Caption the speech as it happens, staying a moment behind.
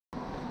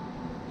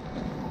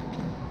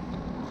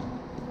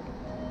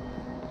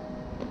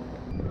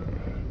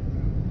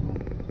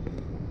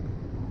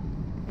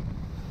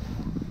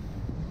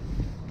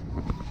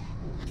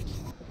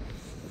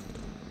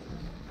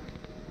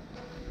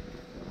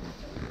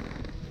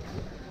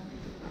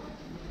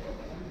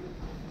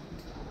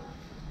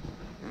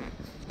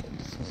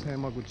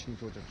山口に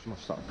到着しま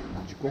した。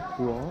時刻は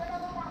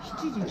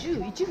7時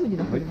11分に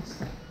なっておりま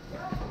す。今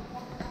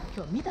日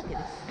は御嶽で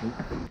す。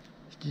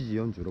7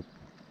時46分。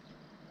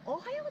おは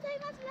ようござい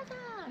ます皆さん。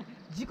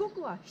時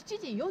刻は7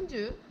時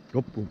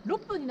46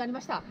分になりま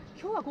した。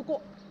今日はこ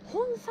こ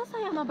本笹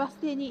山バス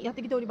停にやっ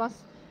てきておりま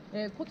す。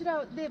こち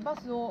らでバ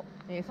スを、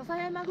笹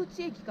山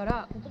口駅か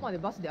らここまで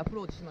バスでアプ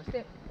ローチしまし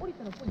て、降り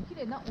たらここに綺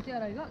麗なお手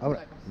洗いがご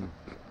ざいます。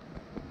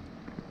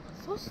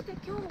そして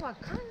今日は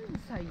関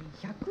西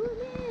百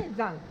名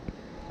山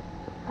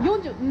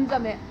40座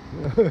目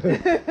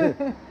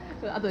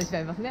後で調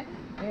べますね、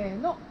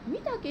の御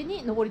嶽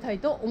に登りたい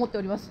と思って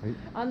おります、はい、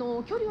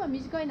距離は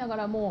短いなが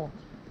らも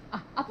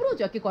アプロー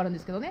チは結構あるんで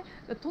すけどね、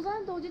登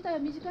山道自体は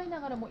短いな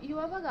がらも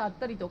岩場があっ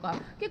たりとか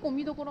結構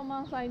見どころ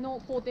満載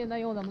の行程な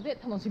ようなので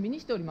楽しみに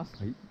しております、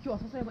はい、今日は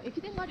笹山駅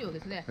伝があるよう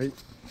ですね。はい、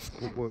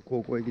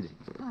高校駅伝、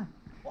は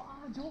い、わ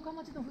あ城下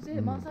町の風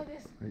情満載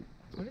です、はい、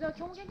それでは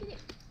今日も元気に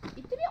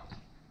行ってみよう。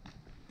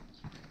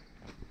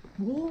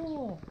お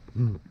お、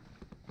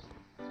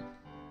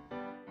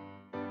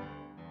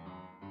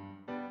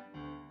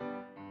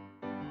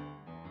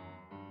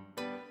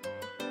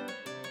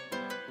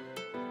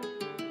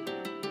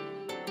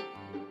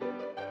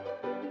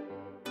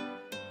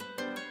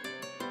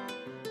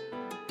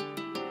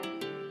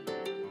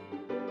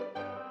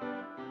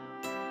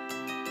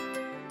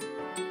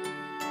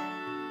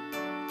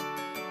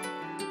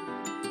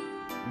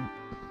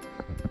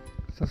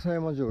笹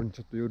山城に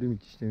ちょっと寄り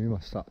道してみ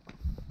ました。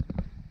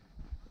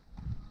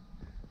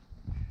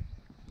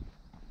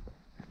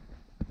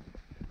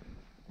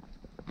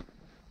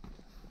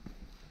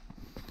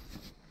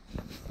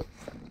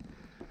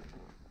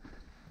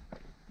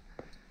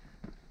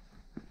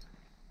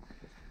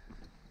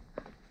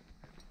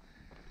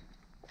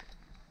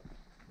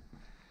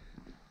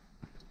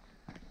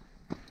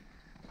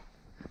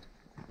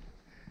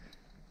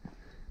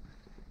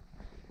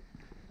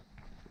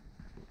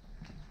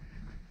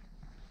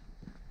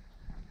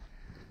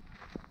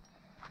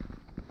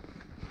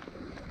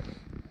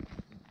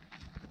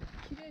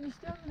綺麗にし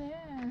てある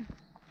ね。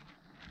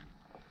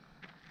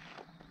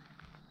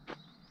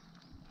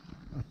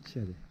あっち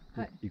やで、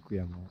はい、行く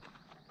山を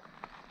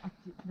あっ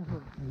ちだそう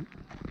で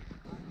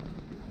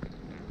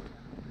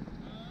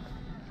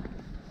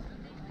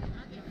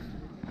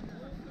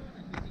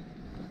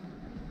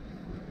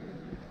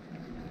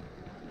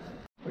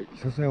す、はい、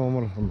笹山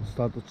マラソンのス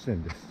タート地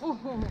点です。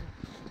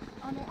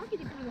秋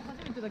に来るの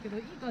初めてだけどい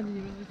い感じに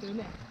いるんですよ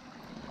ね。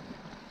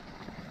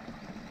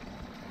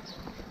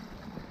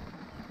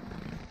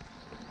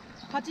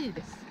8時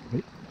です。は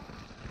い、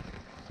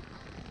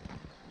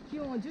気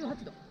温は18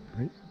度。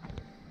はい、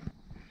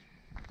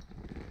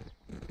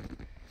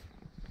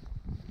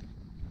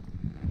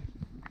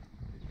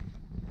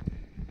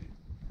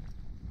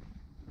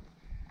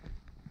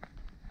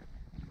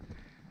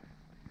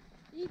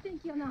いい天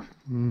気やな。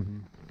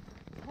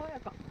爽や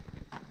か。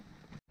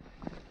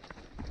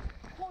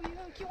こういう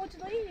気持ち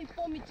のいい一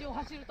本道を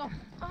走ると、遠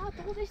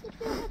出してき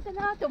てよかった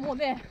なって思う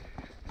ね。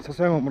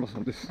笹山マラソ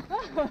ンです。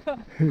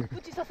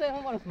うち笹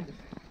山マラソンです。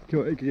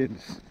今日は駅伝で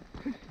す。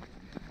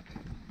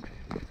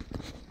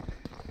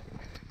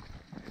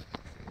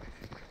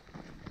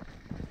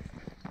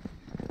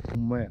ほ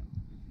んまや。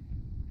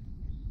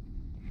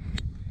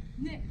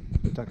ね。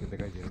御嶽って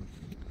書いてある。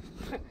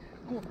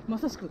こうま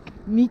さしく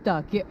御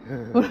嶽。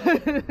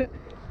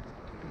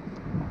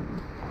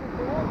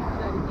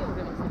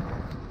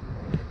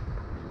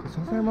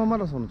笹山マ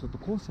ラソンのちょっと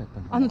コースやっ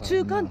たんだ。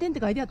中間点って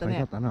書いてあったね。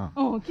書いてあったな。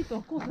きっ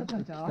とコースだった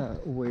んちゃう。来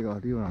た覚えがあ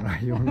るようなな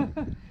いような。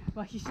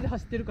まあ必死で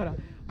走ってるからわ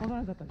か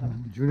らなかったから。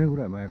10年ぐ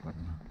らい前やか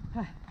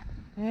らな。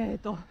はい。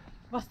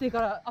バス停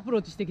からアプロ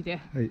ーチしてきて、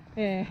はい、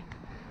今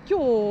日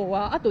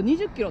はあと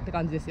20キロって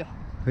感じですよ。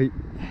はい。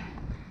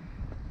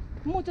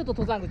もうちょっと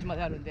登山口ま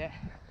であるんで。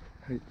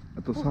はい。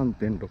あと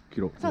 3.6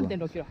 キロ。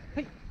3.6 キロ。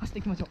はい。走って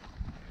いきましょう。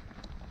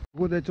こ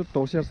こでちょっ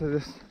とお知らせで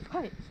す。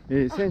はい。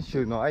先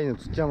週の愛の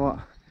土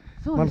山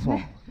マラソン、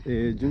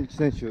純吉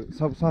選手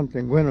サブ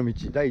 3.5 への道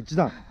第1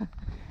弾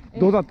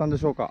どうだったんで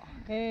しょうか。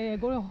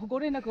ご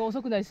連絡が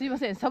遅くなりすいま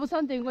せん。サブ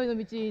 3.5 への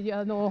道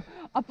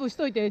アップし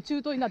といて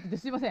中途になってて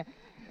すいません。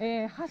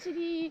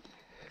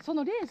そ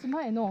のレース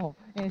前の、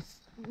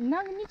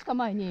何日か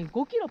前に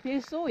5キロペ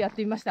ースをやっ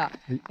てみました、は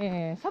い、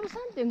サブ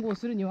 3.5 を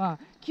するには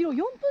キロ4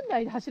分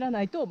台で走ら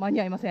ないと間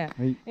に合いません、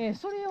はい、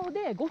それ用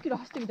で5キロ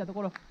走ってみたと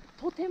ころ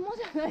とても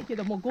じゃないけ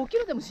ども5キ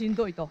ロでもしん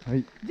どいと、は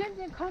い、全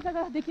然体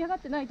が出来上がっ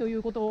てないとい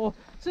うことを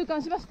痛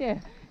感しまして、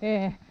イ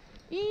ー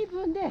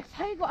ブンで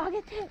最後上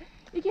げて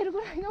いける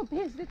ぐらいのペ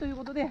ースでという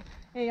ことで、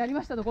やり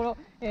ましたところ、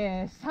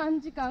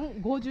3時間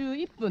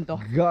51分と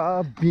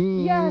ガビー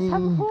ン。いやサ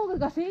ブ4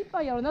が精一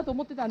杯やろうなと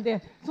思ってたん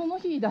で、その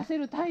日出せ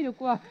る体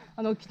力は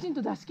きちん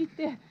と出し切っ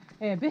て、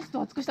ベスト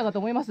を尽くしたかと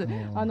思います。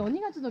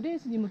2月のレー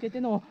スに向けて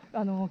の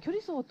距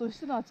離走とし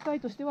ての扱い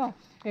としては、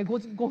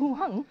5分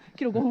半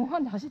キロ5分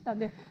半で走ったん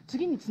で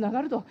次につなが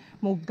ると、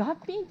もうガッ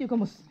ピンっていうか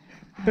もう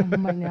ほ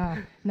んまにな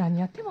何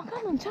やってもあか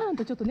んのんちゃうん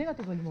とちょっとネガ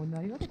ティブにも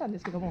なりかけたんで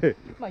すけども、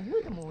まあ言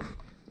うても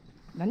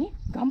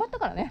頑張った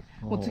からね、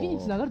もう次に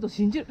つながると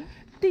信じる。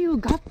っていう合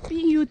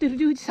併言うてる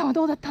龍二さんは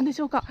どうだったんで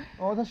しょうか。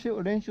私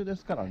練習で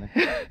すからね。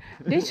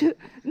練習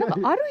なんか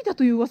歩いた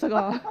という噂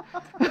が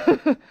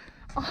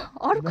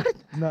歩かれ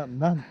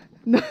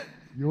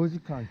4時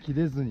間切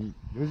れずに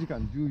4時間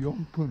14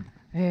分。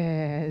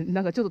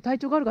なんかちょっと体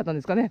調が悪かったん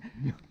ですかね。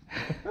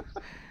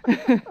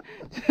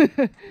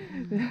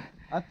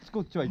あっち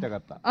こっちは痛か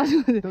った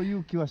とい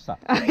う気はした。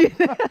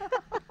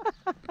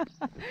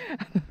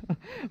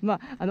ま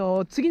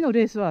あ次の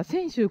レースは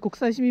泉州国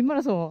際市民マ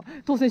ラソンを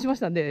当選しまし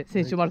たんで、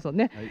泉州マラソン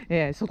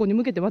ね、そこに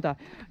向けてまた、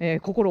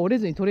心折れ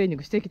ずにトレーニン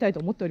グしていきたい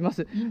と思っておりま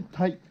す。引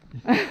退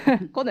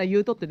こんなん言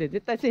うとってね、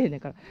絶対せえへんねん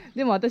から。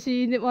でも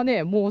私は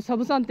ね、もうサ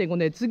ブ 3.5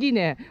 ね、次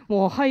ね、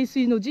もう背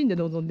水の陣で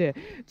臨んで、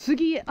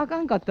次あか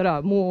んかった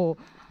らもう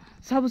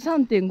サブ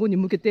 3.5 に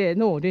向けて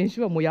の練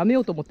習はもうやめ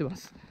ようと思ってま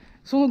す。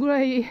そのぐ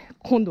らい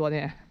今度は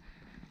ね、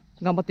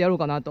頑張ってやろう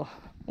かなと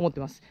思って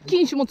ます。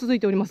禁酒も続い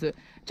ております。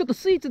ちょっと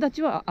スイーツ立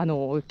ちは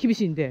厳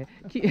しいんで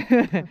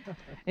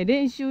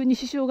練習に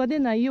支障が出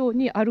ないよう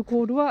にアル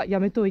コールは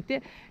やめとい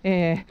て、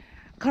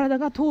体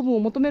が糖分を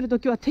求めると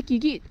きは適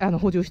宜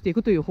補充してい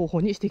くという方法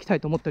にしていきたい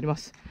と思っておりま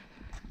す。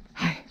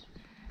はい、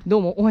ど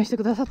うも応援して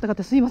くださった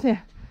方すいませ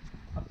ん。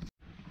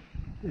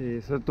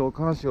それと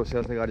悲しいお知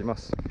らせがありま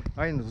す。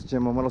あいの土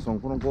山マラソン、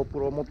この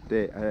GoPro を持っ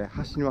て、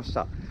走りまし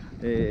た。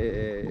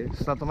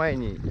スタート前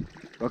に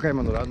和歌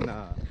山のラン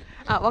ナ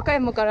ー、和歌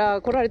山か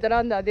ら来られた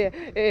ランナー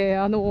で、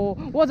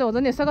わざわ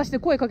ざね探して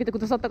声かけてく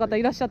ださった方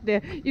いらっしゃっ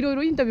て、いろい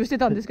ろインタビューして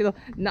たんですけど、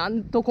な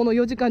んとこの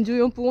4時間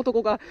14分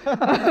男が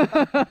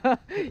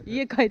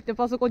家帰って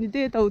パソコンに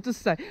データを移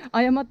す際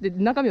誤って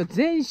中身を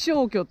全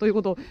消去という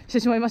ことをして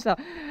しまいました。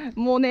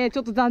もうねち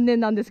ょっと残念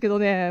なんですけど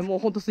ね、もう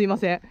本当すいま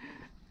せん。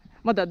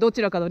またど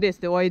ちらかのレース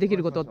でお会いでき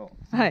ることを、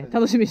はい、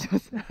楽しみにしてま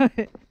す。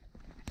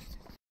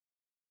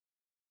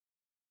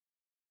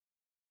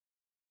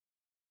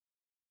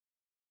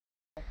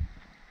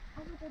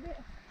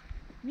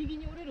右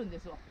に折れるんで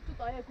すわ。ちょっ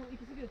と危うく行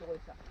き過ぎるところ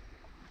でした。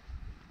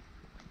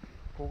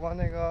小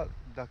金ヶ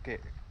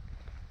岳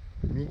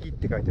右っ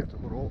て書いてると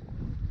ころを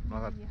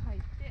曲がって、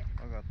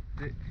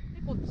で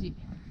こっち、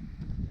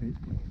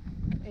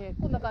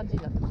こんな感じ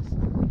になってます。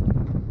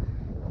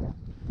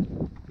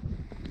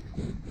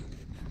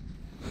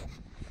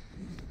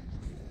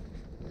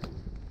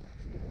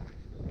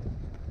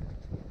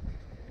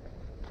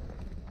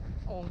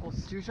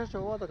駐車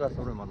場はだから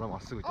それまだま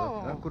っすぐじゃ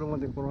なくて、車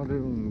で来られる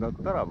んだっ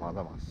たらま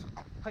だまっすぐ。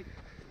はい。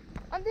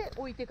で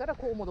置いてから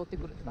こう戻って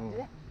くるって感じ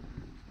ね。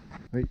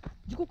はい。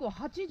時刻は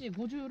8時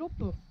56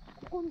分。こ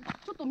こ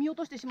ちょっと見落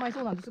としてしまい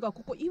そうなんですが、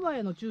ここ岩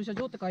屋の駐車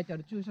場って書いてあ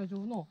る駐車場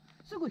の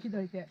すぐ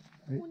左手、こ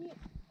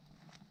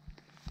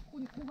こ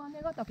に小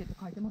金ヶ岳って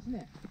書いてます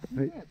ね。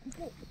でね、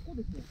ここ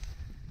ですね。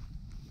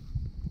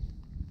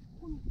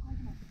ここに書い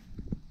てます。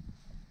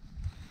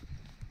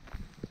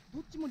ど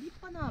っちも立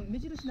派な目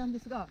印なんで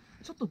すが、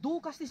ちょっと同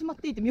化してしまっ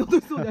ていて見落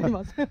としそうであり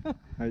ます。は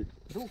い。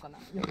どうかな。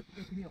よ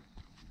く見よ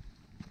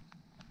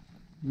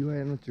う。岩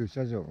屋の駐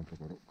車場のと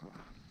ころか。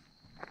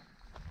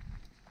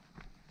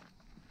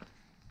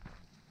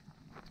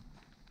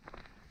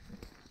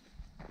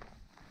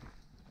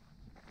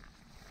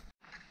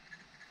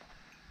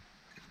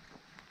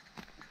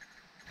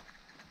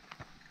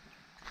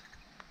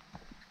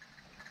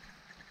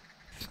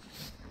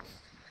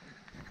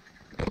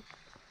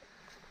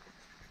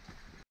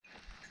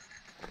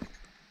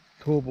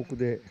倒木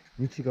で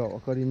道が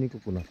分かりにく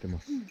くなってま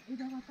す。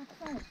枝がたく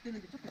さん落ちてる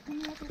んで、ちょっとこ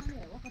の跡が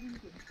ね、分かりに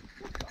くい。ち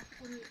ょっとあそ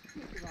こにテ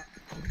ープが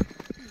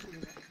ついてる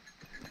の。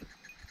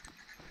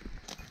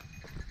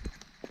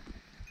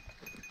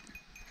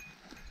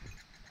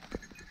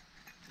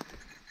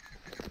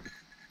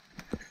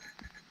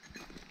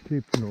テ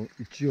ープの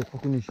位置を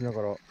確認しな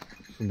がら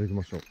進んでいき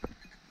ましょう。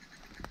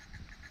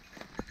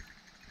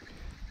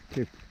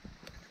テープ、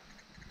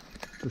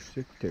そし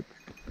てテープ。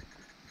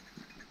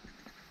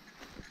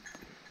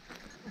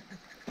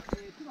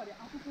つまりあ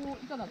そこ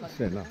行かなかった。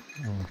そうやな。とい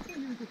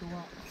うことは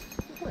こ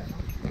こやな。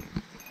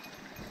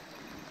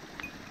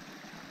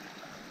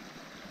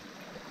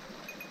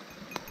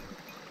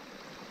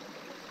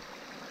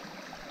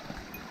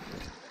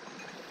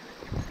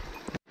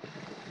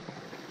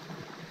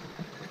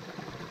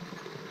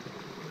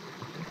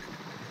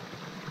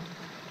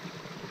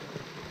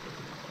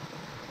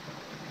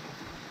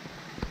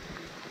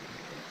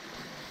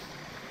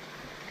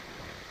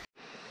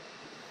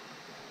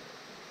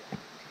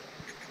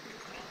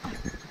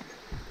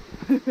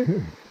うっ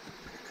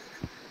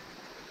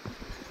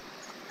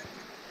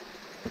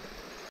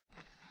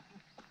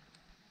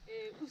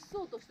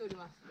そうとしており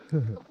ます。木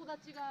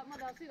立がま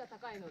だ背が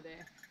高いの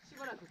で、し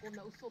ばらくこん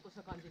なうっそうとし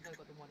た感じになる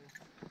かと思われま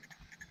す。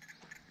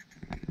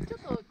ちょっ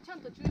とちゃん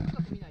と注意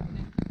深く見ないと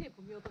ね、テー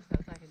プ見落とした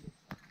ら大変です。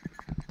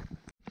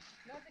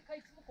なぜか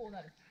いつもこう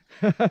なる。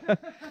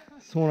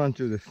遭難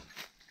中です。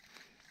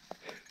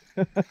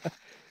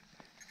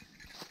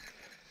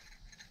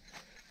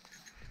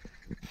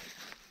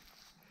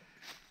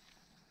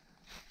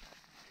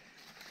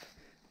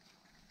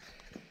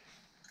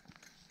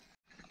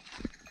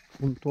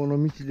本当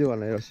の道では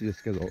ないらしいで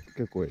すけど、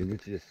結構いい道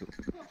です。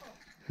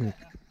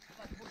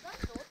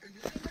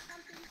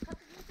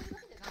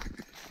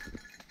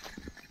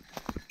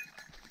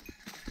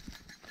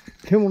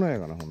てもないや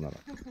かな、ほんなら。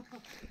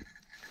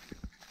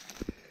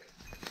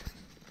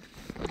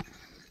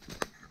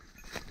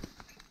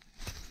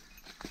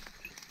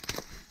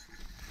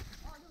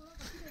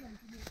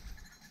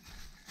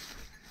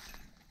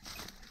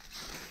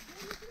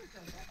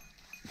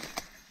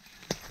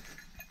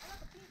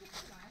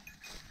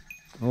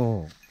お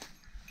お。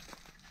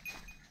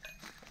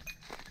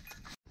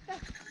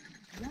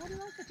やり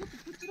ました。ちょっと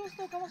プチロス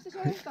トをかましてし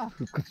まいました。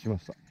復活しま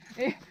した。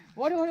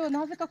我々は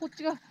なぜかこっ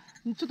ちがち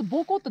ょっと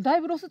ボコッとだ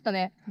いぶロスった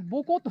ね。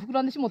ボコッと膨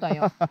らんでしもたん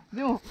や。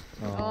でも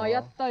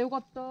やったよか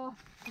った。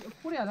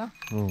これやな。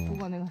小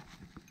金が。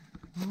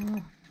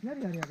や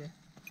れやれやれ。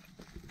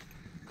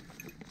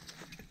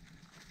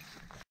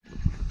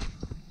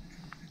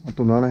あ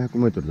と700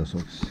メートルだそ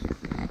うです。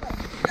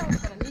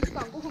2時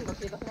間5分が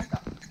経過しまし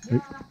た。いや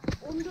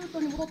ー、オンルー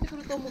トに戻ってく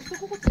るともう一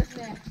心地です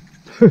ね。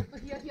ちょっと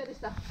ヒヤヒヤでし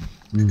た。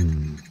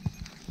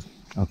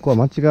あっこは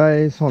間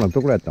違えそうな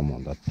ところやったも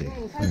んだって。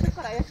最初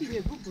から怪しい匂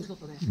いブンブンしとっ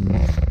たね。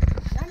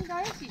何が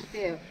怪しいっ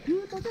て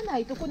ルートじゃな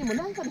いとこにも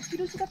何かの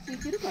印がつい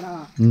てるか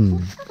ら、そ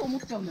っちかと思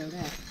っちゃうんだよ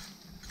ね。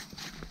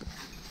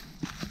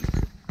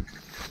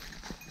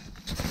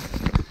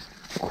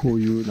こう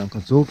いうなんか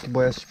雑木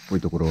林っぽ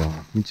いところは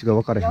道が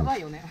分かれへん。やば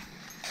いよね。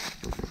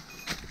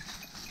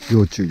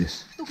要注意で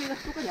す。人気が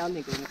人かにあんね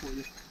んけどね、こうい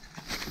う。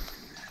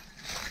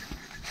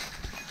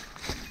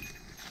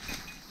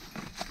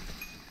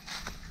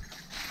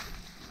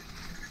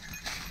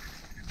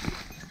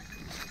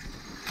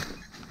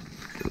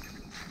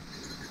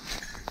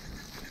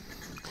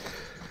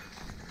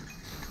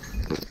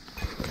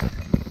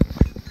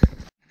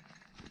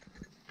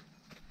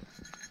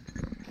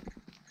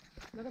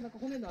なかなか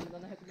骨のある700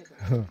メ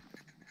ートル。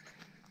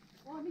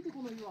あ、見て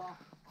この岩。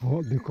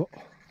あ、でかっ。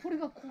これ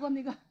が小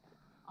金が。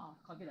あ、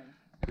影だね。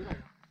でかい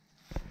な。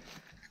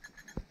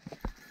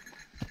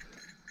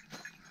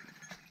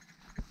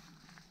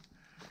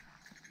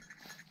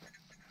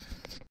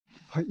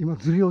はい、今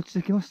ずり落ち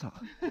てきました。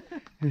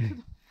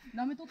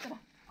舐めとったら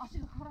足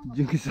が絡んだ。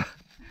純吉さ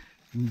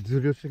ん、ず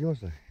り落ちてきま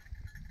したね。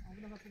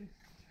危なかったです。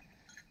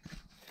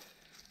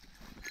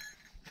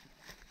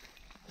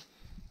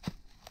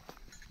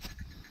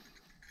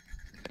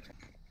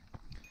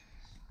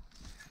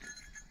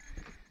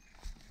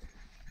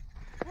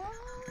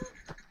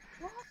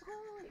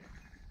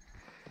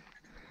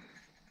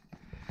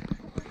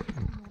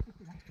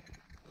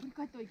振り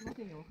返ってはいけま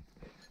せんよ。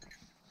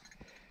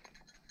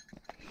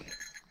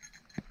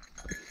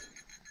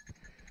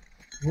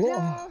う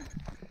わ、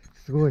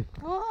すごい。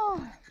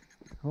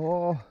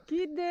おお、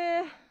き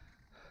れい。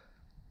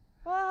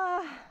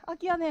わあ、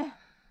秋やね。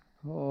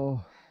お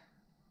お、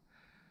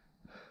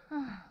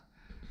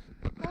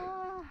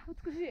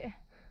美し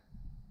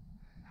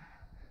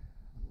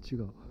い。違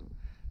う。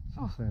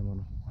笹山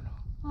の方かな。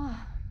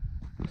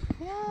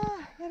いや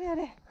ー、やれや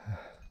れ。よ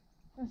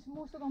し、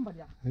もう一頑張り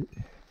だ。はい。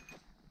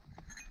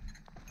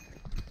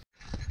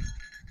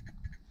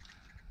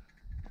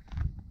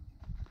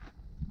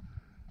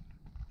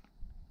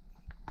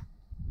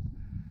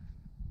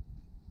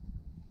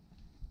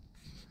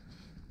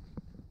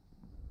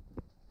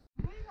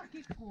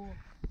結構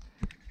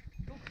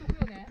独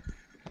特よね。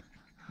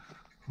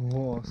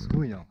おお、す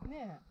ごいな。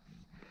ね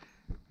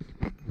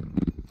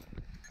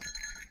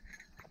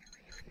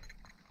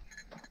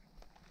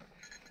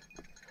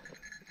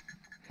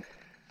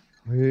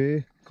え。へ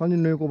え、カニ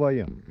の横ばい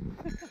やん。プ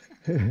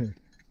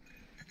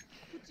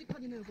チカ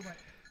ニの横ばい。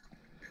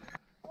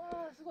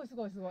すごいす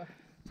ごいすごい。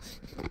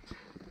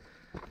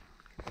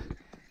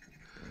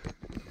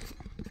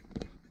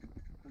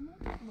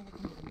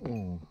お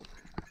お。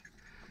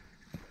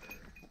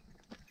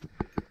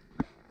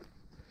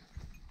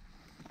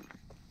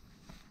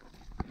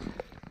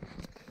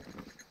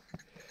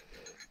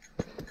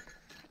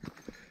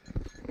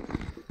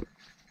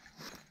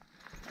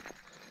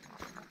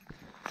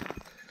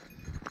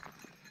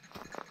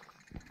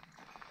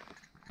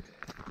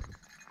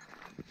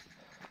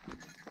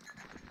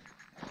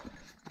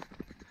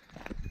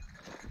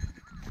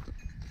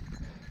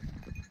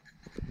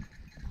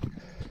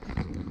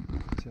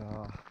じ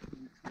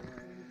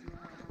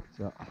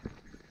ゃあ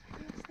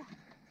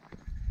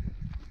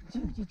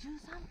10時13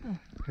分。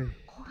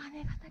小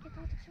金ヶ岳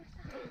到着しまし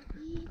た。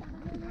いい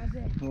眺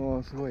め風。お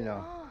お、すごいな。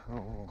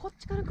こっ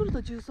ちから来る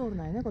と重ソール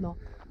なんやね、この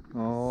笹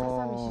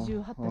道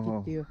十八滝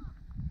っていう。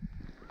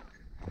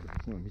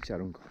道あ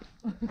るんか。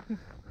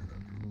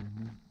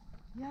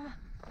いや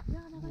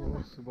なかな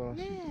か素晴らしい。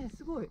ねえ、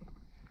すごい。ち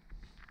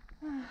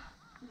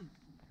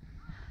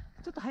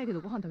ょっと早いけど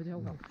ご飯食べちゃお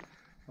うか。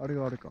あれ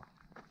があれか。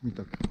見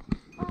たっけ。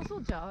そ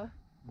うちゃう。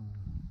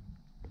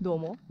どう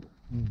も。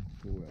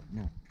そう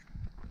やな。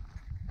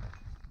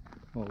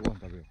ご飯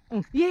食べよう。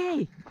イエ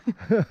ーイ。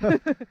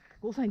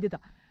ゴーサイン出た。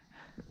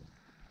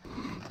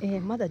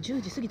まだ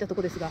10時過ぎたと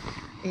こですが、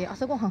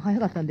朝ごはん早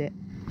かったんで、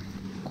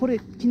これ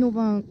昨日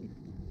晩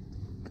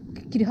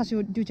切れ端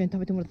をりゅうちゃんに食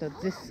べてもらったら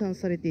絶賛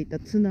されていた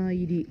ツナ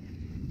入り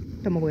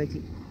卵焼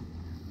き、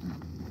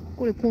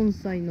これ根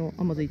菜の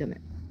甘酢炒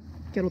め、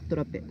キャロット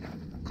ラペ、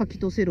柿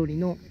とセロリ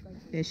の、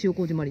塩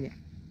麹マリネ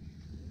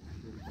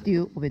ってい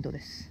うお弁当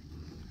です。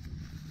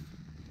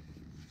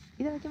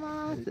いただき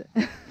ます。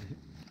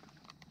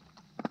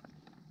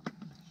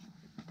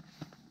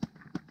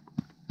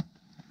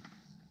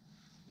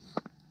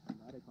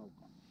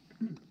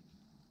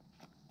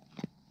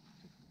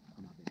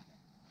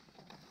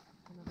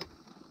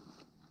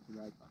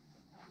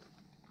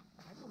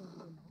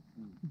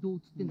どう映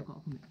ってんのか、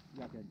骨。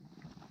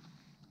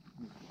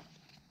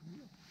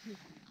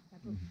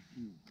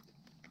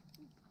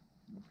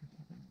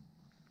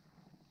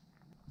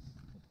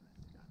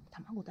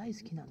卵大好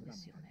きなんで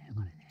すよね、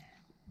彼ね。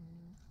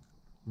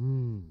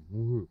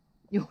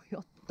や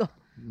った。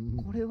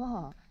これ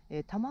は、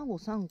卵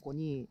3個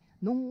に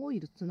ノンオイ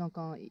ルツナ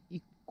缶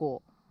1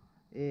個、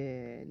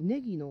ネ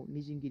ギの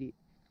みじん切り、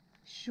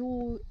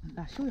醤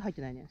油入っ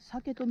てないね。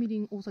酒とみり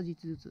ん大さじ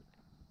1ずつ。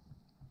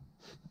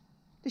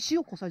で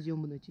塩小さじ4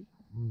分の1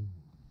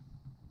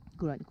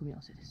ぐらいの組み合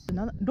わせです。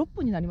6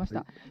分になりまし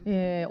た。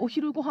お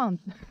昼ご飯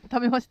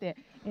食べまして、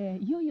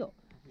いよいよ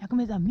百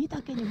名山御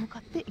岳に向か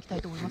っていきた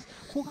いと思います。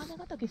小金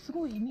ヶ岳す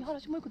ごい見晴ら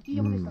しもよくていい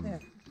山でしたね。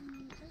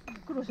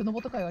苦労して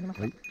登った甲斐がありまし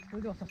た。そ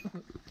れでは早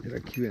速。えら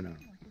い綺麗な。え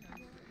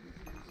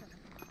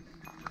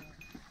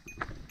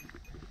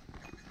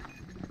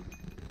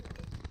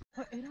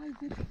らい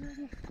絶景で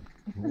す。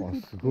うわ、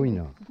すごい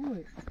な。すご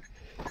い。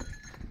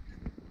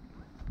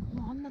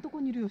あんなとこ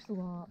にいるよ人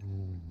が。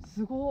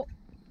すごっ。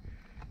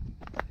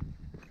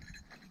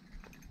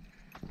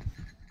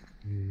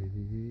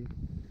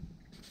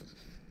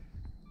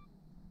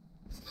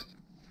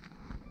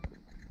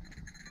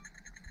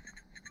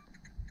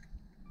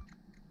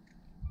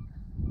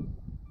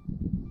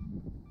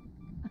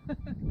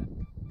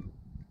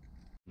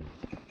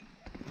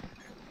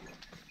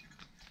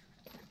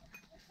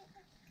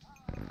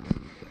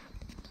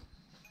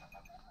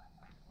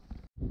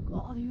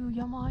ああいう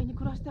山あいに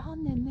暮らしては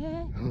んねん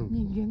ね、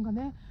人間が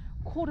ね。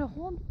これ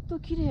ほんと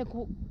綺麗。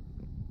こう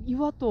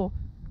岩と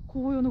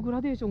紅葉のグ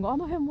ラデーションがあ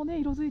の辺もね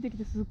色づいてき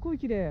てすっごい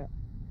綺麗。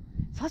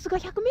さすが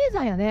百名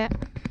山やね。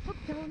とっ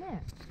ても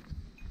ね。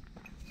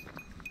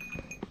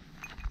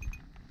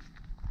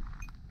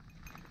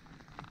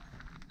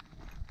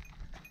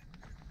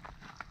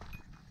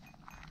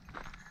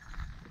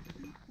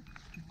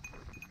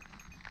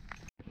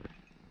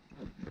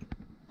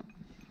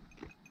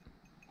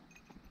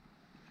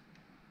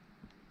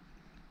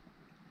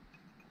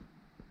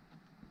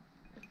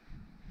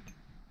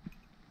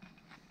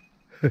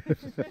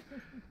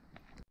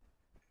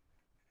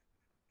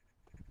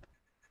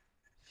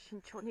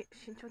慎重に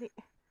慎重に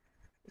行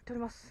ってお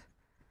ります。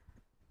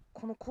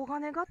この小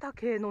金ヶ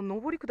岳の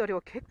上り下り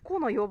は結構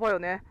な岩場よ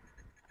ね。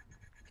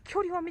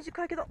距離は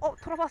短いけど、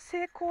トラバ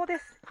成功で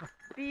す。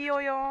ビ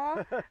ヨヨ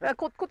ーン。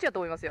こっちやと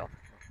思いますよ。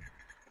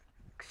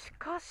し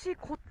かし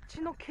こっ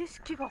ちの景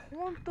色が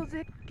ほんと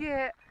絶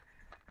景。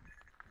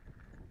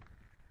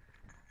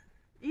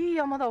いい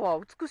山だわ、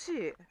美し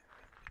い。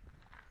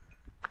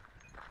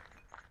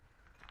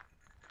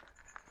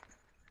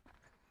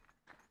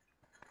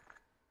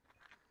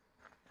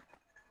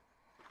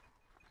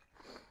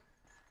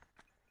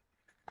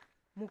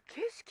もう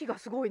景色が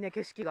すごいね、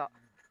景色が。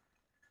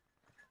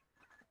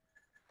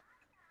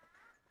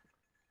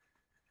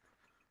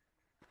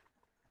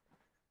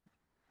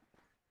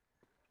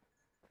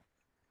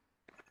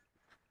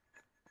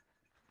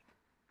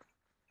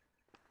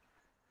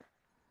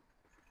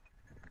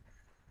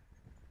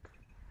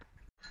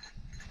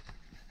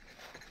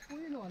こ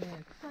ういうのはね、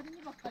鎖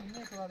にばっかり目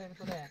取られる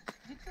とね、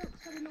実は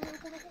鎖の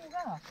横の方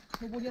が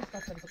登りやすか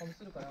ったりとかも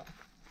するから。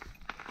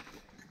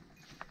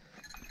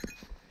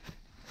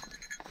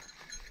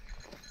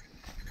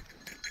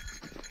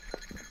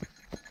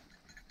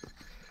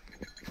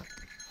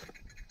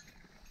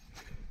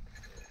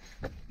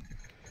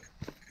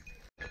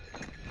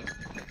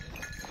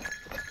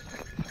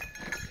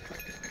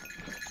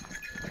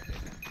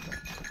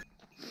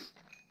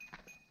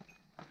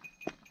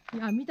い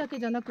や、御岳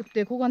じゃなく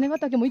て小金ヶ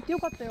岳も行ってよ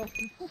かったよ。すっ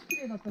ごく綺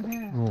麗だった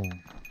ね。あ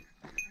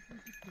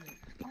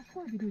そ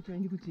こやで、りゅうちゃん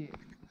入り口。や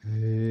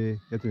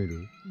ってみ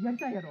る？やり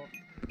たいやろ。り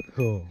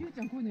ゅうち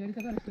ゃんこういうのやり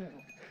たがる人やろ。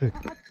あ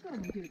っちから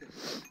も行けるで。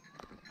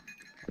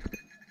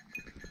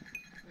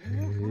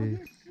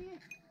激しい。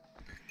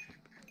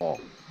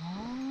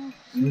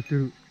滑って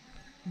る。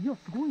いや、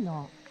すごい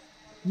な。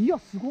いや、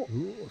すごい。す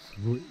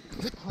ごい。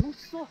楽し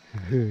そう。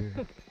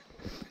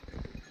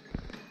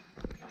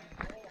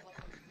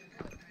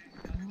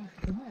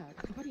お前、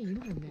係員いる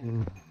もんね。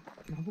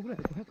何歩ぐらい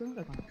で500円ぐ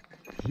らいかな。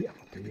いや、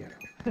待ってるやろ。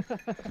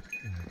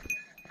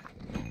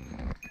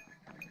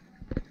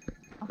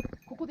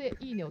ここで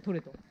いいねを取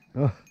れと。ト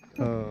ランプ。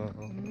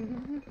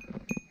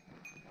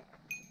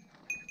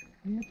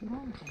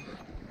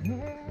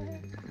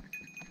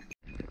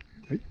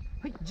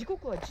はい、時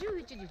刻は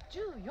11時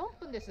14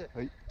分です。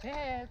はい。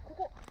こ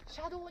こ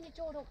車道に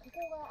ちょうどここ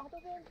がアドベ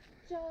ン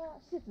チャー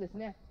施設です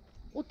ね。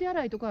お手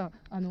洗いとか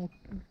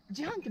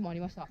自販機もあり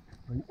ました。こ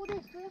こで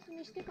一休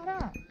みしてか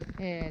ら、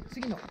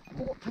次のこ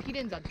こ滝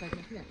連山って書いて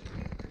ますね。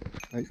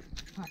はい。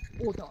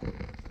大田は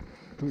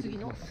次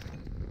の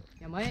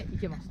山へ行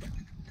けますと。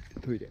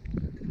トイレ。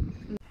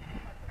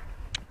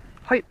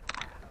はい。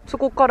そ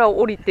こから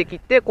降りてき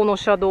てこの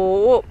車道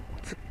を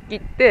突切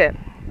って、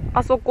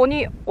あそこ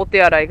にお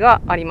手洗いが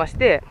ありまし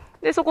て、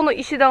でそこの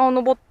石段を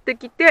登って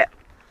きて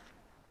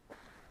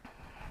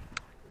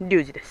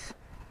龍寺です。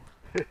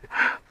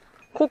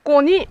こ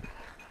こに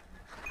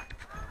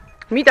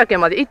御嶽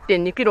まで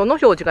 1.2 キロの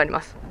表示があり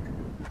ます。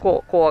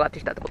こう上がって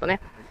きたってことね。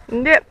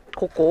で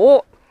ここ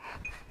を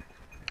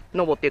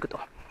登っていくと。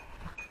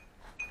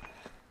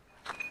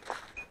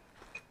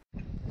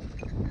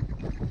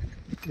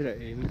えらい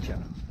ええ道や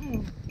な。う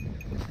ん。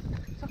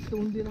さっきと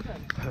運転の際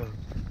ね。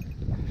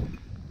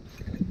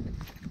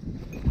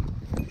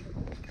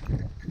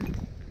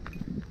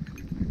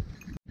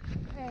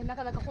な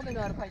かなか骨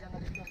のある階段が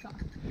できました。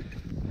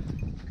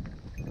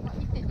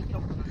1.2 キロ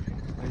ほどなんですね。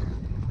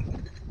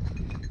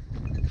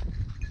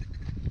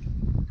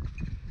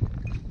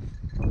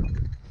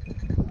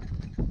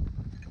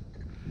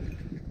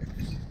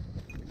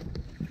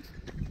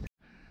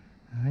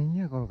何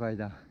やこの階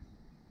段。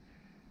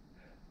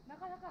な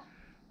かなか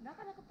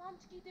パン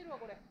チ効いてるわ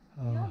これ。い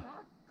や、長っ。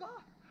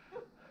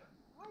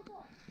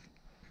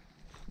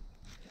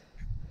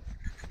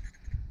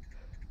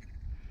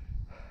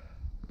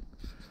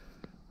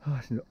は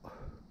あ、しんど。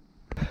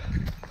め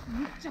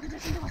っちゃくちゃ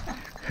しんどかった。1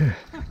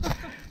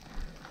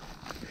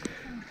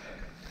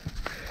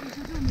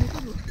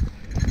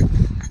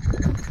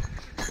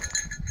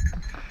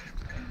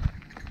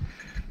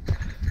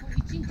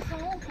日3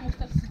往復もし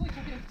たらすごい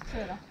脚力つきそう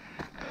やな。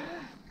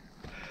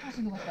あ、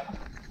しんどかった。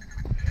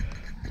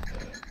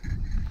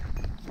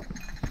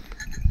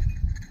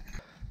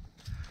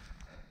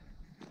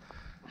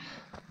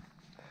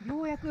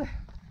ようやく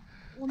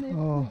尾根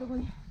のとこ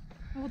に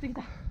登ってき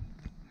た。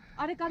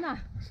あれかな。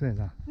そうや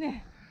な。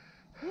ね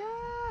え。いや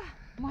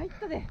ー、参っ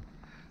たで。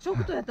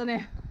直人やった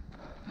ね。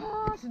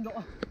はあ、しんど。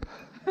笑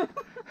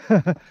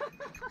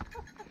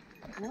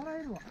え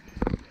るわ。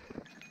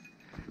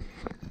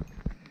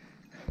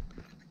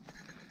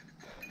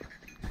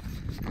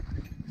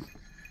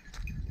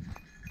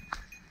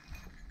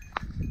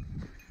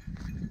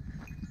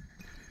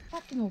さ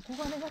っきの小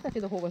金ヶ岳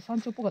の方が山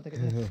頂っぽかったけ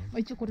どね。まあ、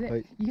一応これ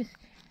で、いいです。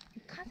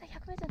関西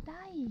百名山第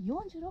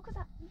46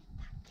座。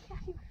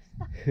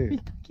見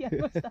た気あり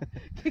ました。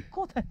結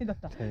構大変だっ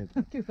た。結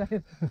構大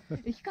変。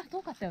駅から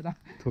遠かったよな。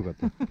遠かっ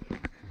た。あ、やり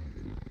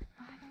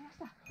まし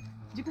た。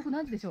時刻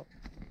何時でしょ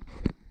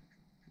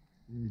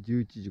う。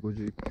11時51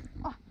分。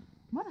あ、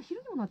まだ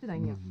昼にもなってな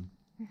いんや。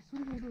そ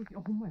れが驚き。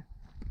あ、ほんまや。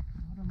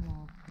あら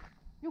まあ。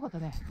よかった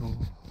ね。やり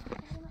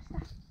ました。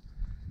は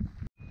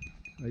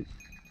い。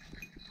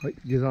はい、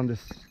下山で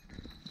す。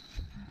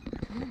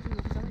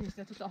46座目にし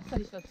てはちょっとあっさ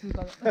りした通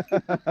過だ。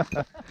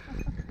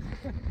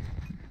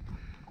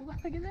小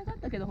型下山があっ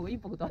たけど、イン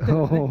パクトあった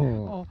よね。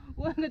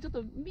なんかちょっ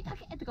と見た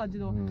けって感じ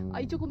の。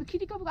あ、一応この切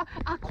り株が、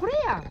あ、これ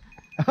やん。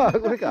あ、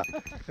これか。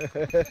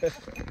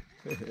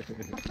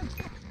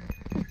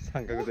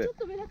三角点。ちょっ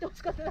と目立ってほ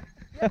しかったな。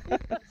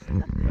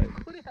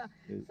これや。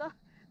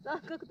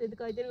三角点って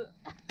書いてる。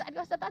あり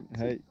ました。バッ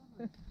チ。はい。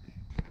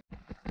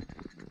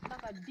なん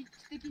か立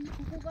地的に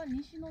ここが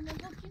西の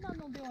覗きな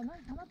のではな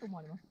いかなと思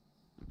われます。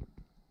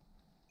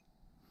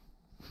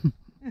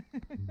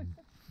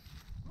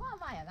まあ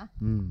まあやな。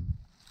うん。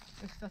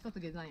よし、さっさと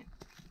下山や。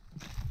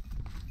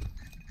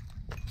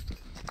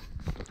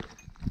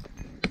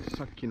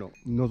さっきの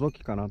覗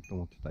きかなと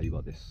思ってた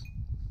岩です。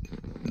こ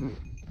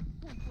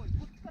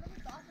っちから見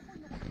ると、あそこ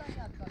に残ったん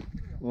やって感じ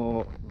するよ。お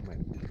お、うまい。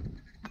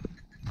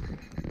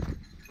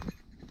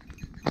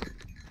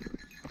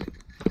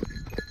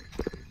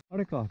あ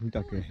れか、見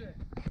たっけ。も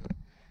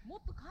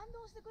っと感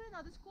動してくれな、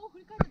私こう振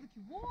り返った時、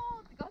ウォ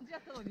ーって感じや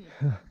ったのに。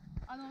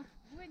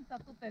上に立っ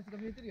とったやつが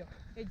見えてるよ。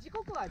時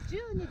刻は12時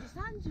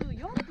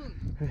34分。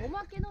お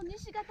まけの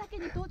西ヶ岳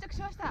に到着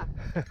しました。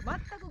全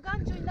く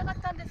眼中になかっ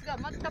たんですが、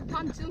また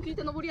パンチの効い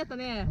た登りやった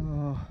ね。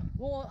も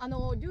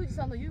うリュウジ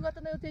さんの夕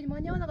方の予定に間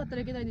に合わなかった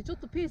らいけないんで、ちょっ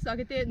とペース上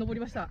げて登り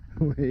ました。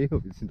ええ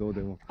よ、別にどう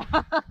でも。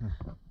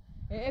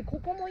こ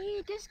こもい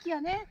い景色や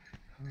ね。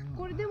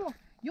これでも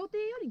予定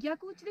より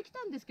逆打ちで来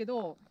たんですけ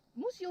ど、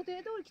もし予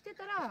定通り来て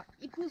たら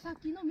行く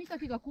先の御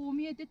嶽がこう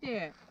見えて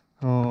て、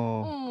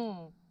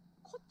こ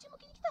っち向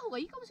きに来た方が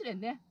いいかもしれん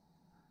ね。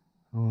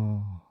う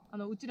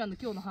ちらの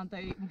今日の反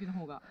対向きの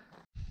方が。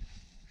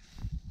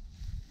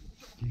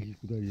下り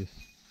です。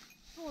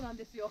そうなん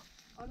ですよ。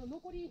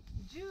残り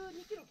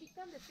12キロ切っ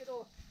たんですけ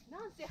ど、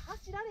なんせ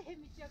走られへ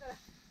ん道やから、ち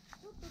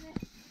ょっとね、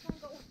時間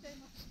が押しちゃい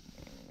ます。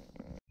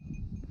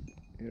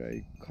えら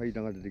い階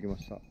段が出てきま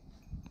した。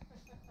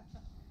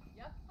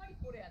やっぱり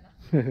これやな。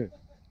すごいね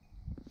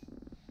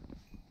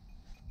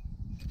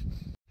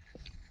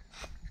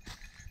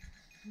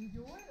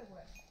こ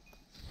れ。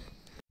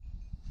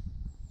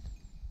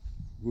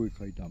すごい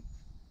階段。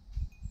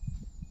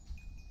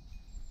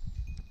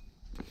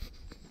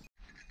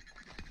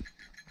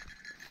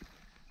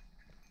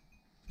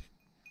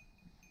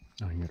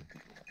何やろ。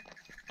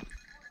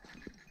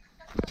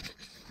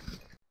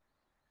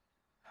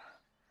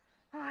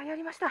や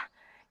りました。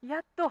や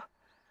っと、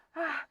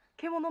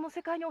獣の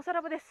世界におさ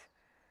らばです。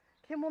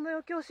獣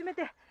よけを閉め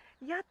て、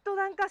やっと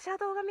なんか車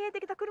道が見えて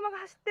きた。車が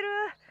走ってる。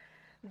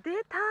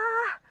出たー。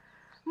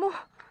もう、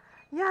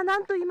いや、な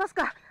んと言います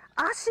か、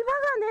足場が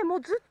ね、も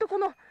うずっとこ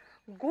の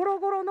ゴロ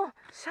ゴロの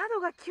シャド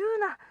ウが急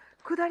な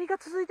下りが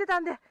続いてた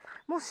んで、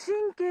もう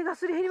神経が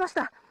すり減りまし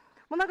た。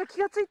もうなんか気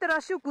がついたら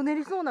足をぐね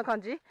りそうな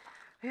感じ。い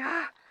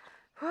や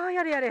ー、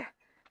やれやれっ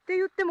て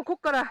言っても、こっ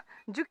から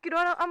10キロ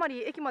余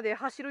り駅まで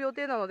走る予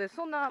定なので、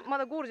そんなま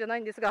だゴールじゃな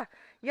いんですが、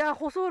いやー、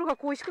舗装路が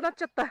恋しくなっ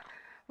ちゃった。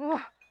もう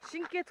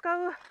神経使う。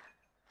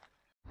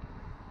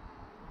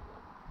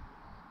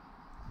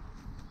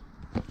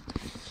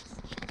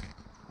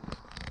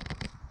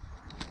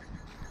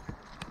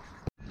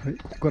はい、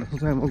ここから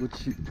篠山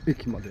口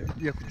駅まで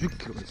約10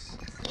キロです。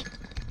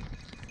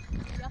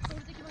やっと降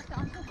りてきました。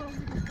あそこから降り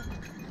てきました。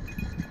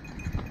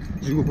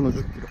地獄の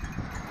10キロ。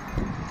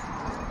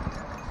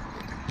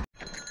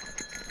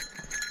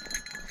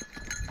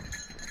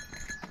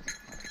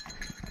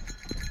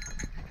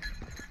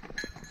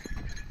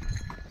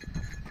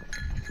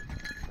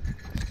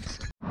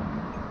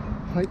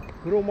はい、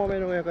黒豆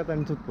の館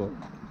にちょっと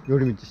寄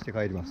り道して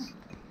帰ります。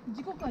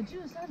時刻は13時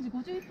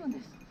51分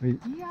です。はい、い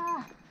やー、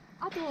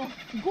あと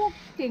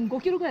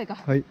 5.5 キロぐらいか。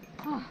はい。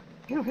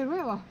ヘロヘロ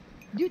やわ。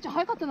りゅうちゃん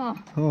早かったな。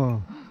ペ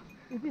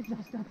ースで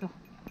走ってあった。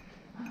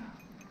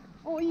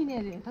お、いい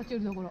ね、立ち寄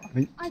りどころ。は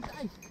い。アイス。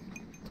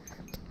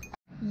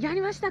やり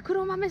ました。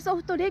黒豆ソ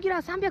フトレギュ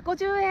ラー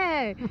350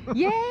円。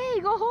イエー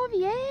イ、ご褒美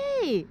イエ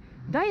ーイ。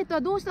ダイエット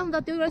はどうしたのだ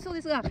って言われそう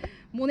ですが、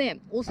もうね、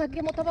お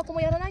酒もタバコ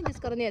もやらないんで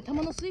すからね、た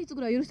まのスイーツぐ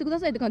らい許してくだ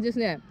さいって感じです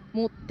ね。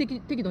もう適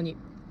度に。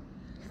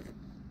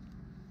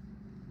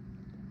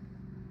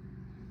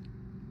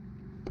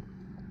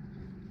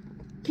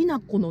き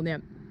な粉のね、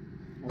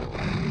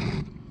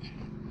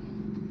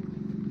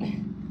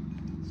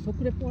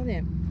食レポは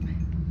ね、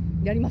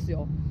やります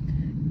よ。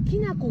き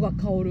な粉が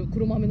香る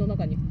黒豆の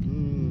中に。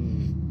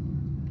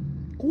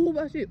香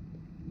ばしい。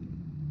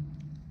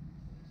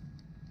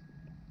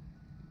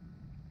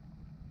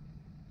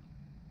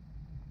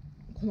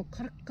この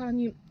カラッカラ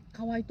に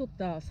乾いとっ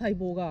た細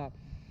胞が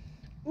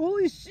お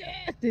いしい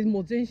っても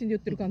う全身で言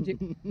ってる感じ。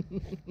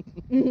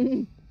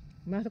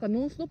まさか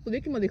ノンストップで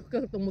駅まで行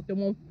くかと思って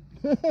も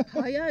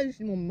早い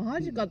し、もうマ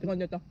ジかって感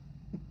じだっ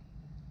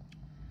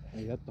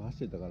た。やっと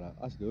走ってたから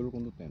足で喜ん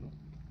どったんやろ。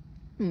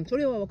うん、そ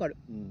れはわかる。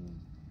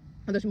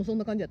私もそん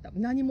な感じだった。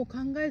何も考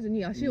えず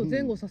に足を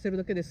前後させる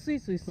だけでスイ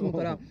スイ進む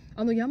から、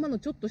あの山の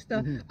ちょっとし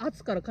た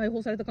圧から解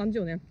放された感じ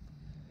よね。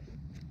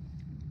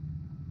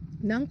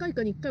何回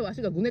かに1回は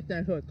足がぐねって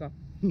ないそうですか。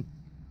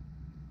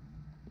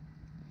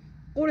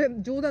これ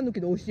冗談抜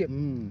きで美味しい。美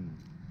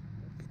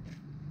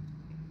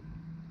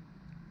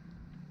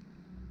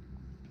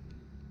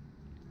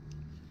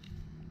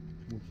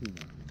味しい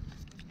な。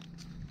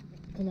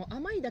この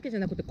甘いだけじゃ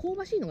なくて香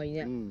ばしいのがいい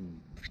ね。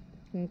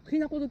き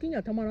なこ好きに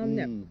はたまらん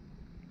ね。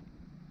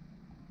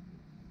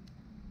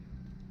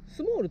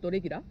スモールと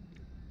レギュラー？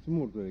ス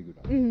モールとレギュ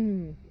ラ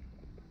ー。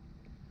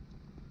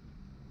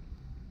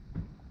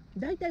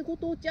だいたいご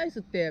当地アイ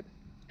スって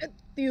っ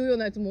ていうよう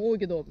なやつも多い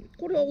けど、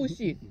これは美味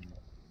しい。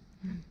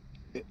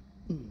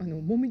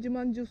もみじ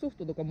まんじゅうソフ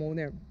トとかも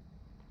ね、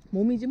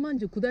もみじまん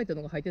じゅう砕いた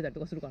のが入ってたりと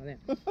かするからね。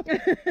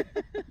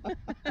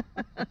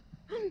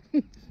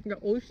いや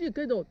美味しい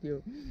けどってい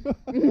う。